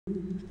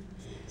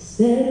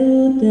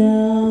Settled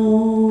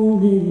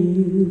down and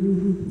you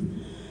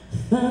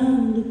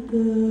found a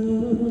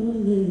girl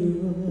and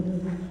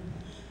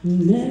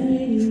you're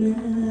married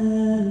now.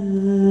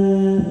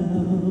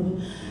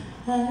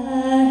 I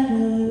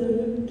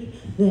heard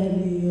that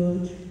your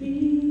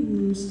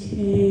dreams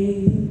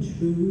came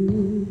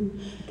true.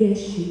 Guess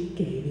she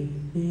gave you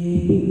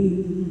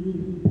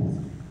things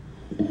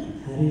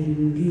I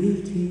didn't give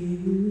to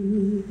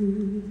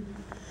you.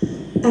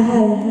 I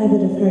had a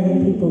habit of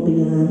hurting people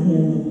beyond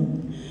healing.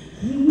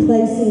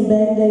 Placing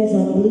band-aids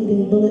on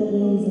bleeding bullet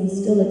wounds and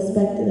still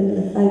expecting them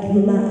to fight for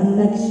my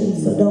affection,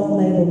 so don't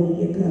label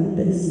me your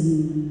compass.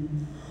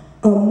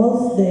 On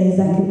most days,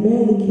 I can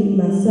barely keep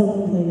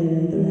myself pointed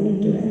in the right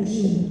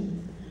direction.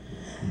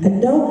 I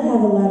don't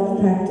have a lot of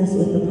practice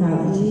with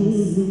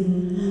apologies.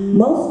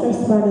 Most are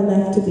smart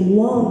enough to be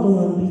long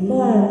gone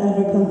before I'm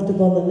ever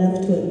comfortable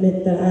enough to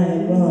admit that I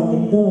am wrong,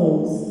 and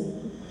those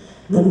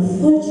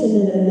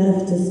unfortunate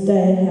enough to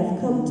stay have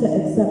come to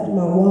accept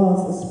my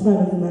walls as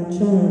part of my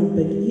charm,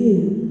 but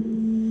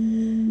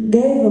you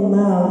gave a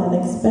mile and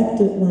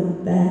expected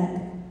one back.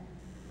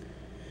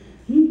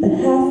 But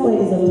halfway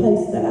is a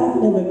place that I've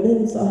never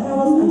been, so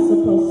how was I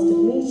supposed to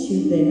meet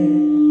you there?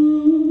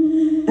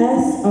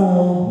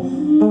 S-O-R-R,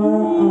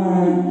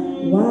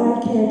 why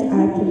can't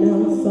I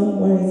pronounce some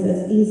words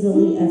as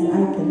easily as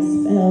I can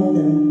spell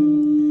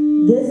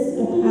them? This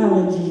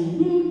apology,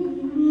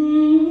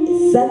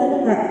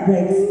 7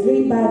 heartbreaks,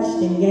 3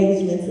 botched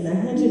engagements, and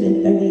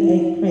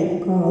 138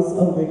 prank calls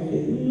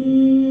overdue.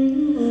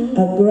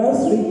 A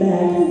grocery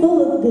bag full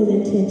of good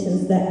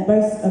intentions that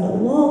burst on a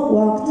long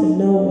walk to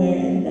nowhere,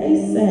 and they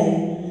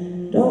say,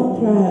 don't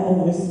cry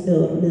over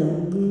spilled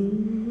milk.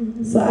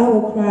 So I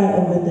will cry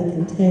over the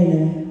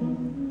container.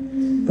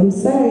 I'm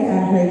sorry I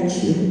hurt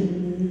you.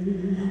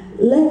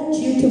 Left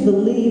you to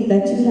believe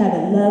that you had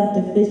a love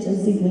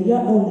deficiency when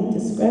your only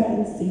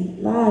discrepancy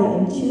lied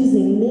in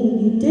choosing me.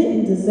 You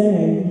didn't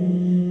deserve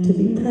to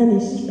be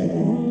punished for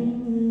that.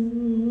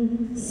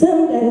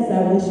 Some days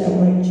I wish I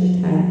weren't your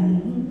type.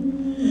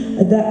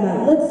 Or that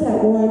my looks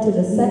had warranted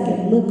a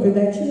second look, or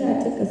that you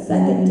had took a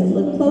second to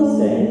look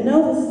closer and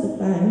notice the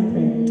fine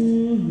print.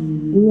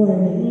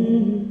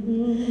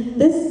 Warning.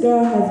 This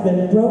girl has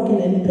been broken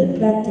and put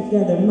back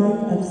together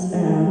mock-up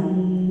style.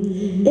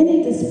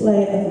 Any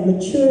display of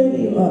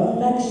maturity or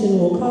affection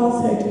will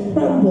cause her to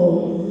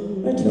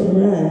crumble or to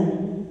run.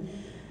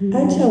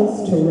 I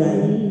chose to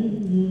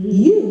run.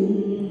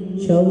 You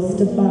chose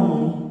to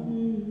follow.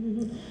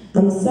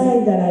 I'm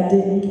sorry that I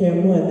didn't care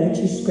more that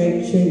you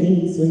scraped your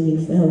knees when you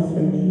fell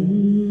for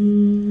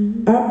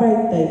me. Our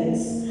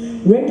birthdays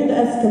rendered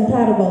us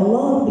compatible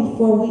long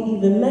before we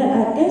even met.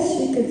 I guess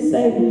you could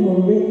say we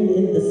were written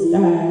in the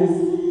stars,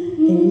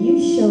 and you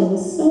shone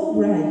so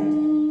bright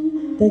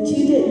that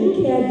you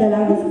didn't care that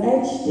I was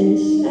etched in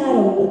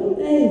shadow, but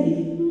baby,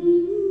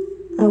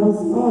 I was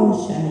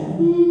all shadow.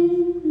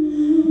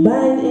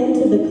 Buying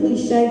into the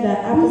cliche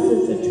that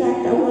opposites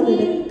attract, I wanted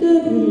a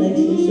good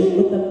relationship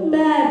with a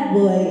bad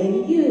boy,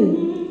 and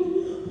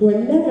you were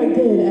never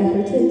good at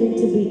pretending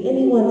to be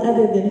anyone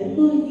other than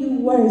who you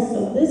were,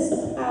 so this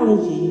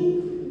apology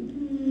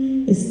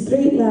is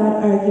 3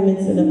 loud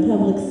arguments in a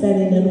public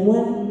setting, and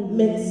one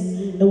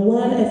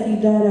if you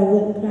died I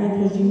wouldn't cry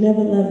because you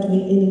never loved me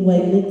anyway,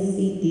 mixed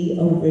CD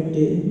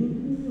overdue.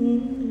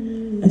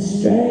 A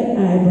stray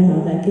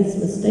eyebrow that gets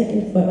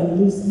mistaken for a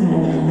loose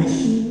eyelash,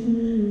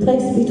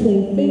 placed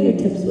between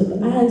fingertips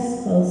with eyes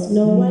closed.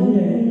 No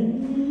wonder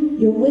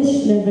your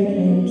wish never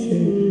came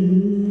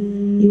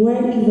true. You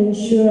weren't even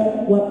sure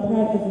what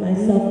part of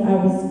myself I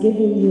was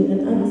giving you,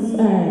 and I'm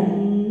sorry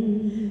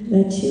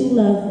that you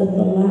love with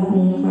a lot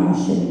more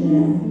caution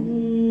now.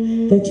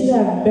 That you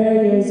have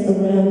barriers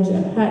around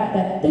your heart,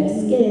 that thick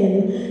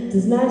skin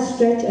does not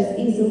stretch as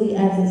easily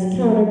as its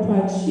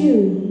counterparts.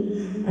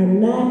 You are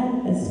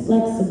not as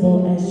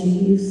flexible as you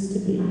used to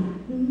be.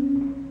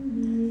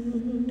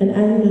 And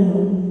I know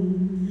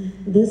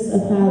this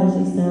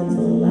apology sounds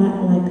a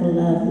lot like a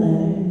love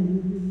letter.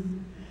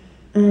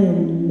 I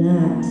am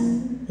not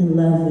in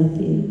love with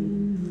you.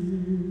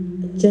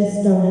 I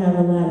just don't have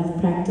a lot of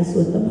practice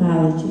with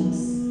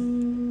apologies.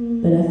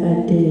 But if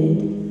I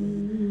did,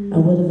 I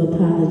would have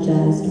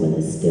apologized when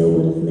it still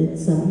would have meant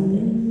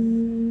something.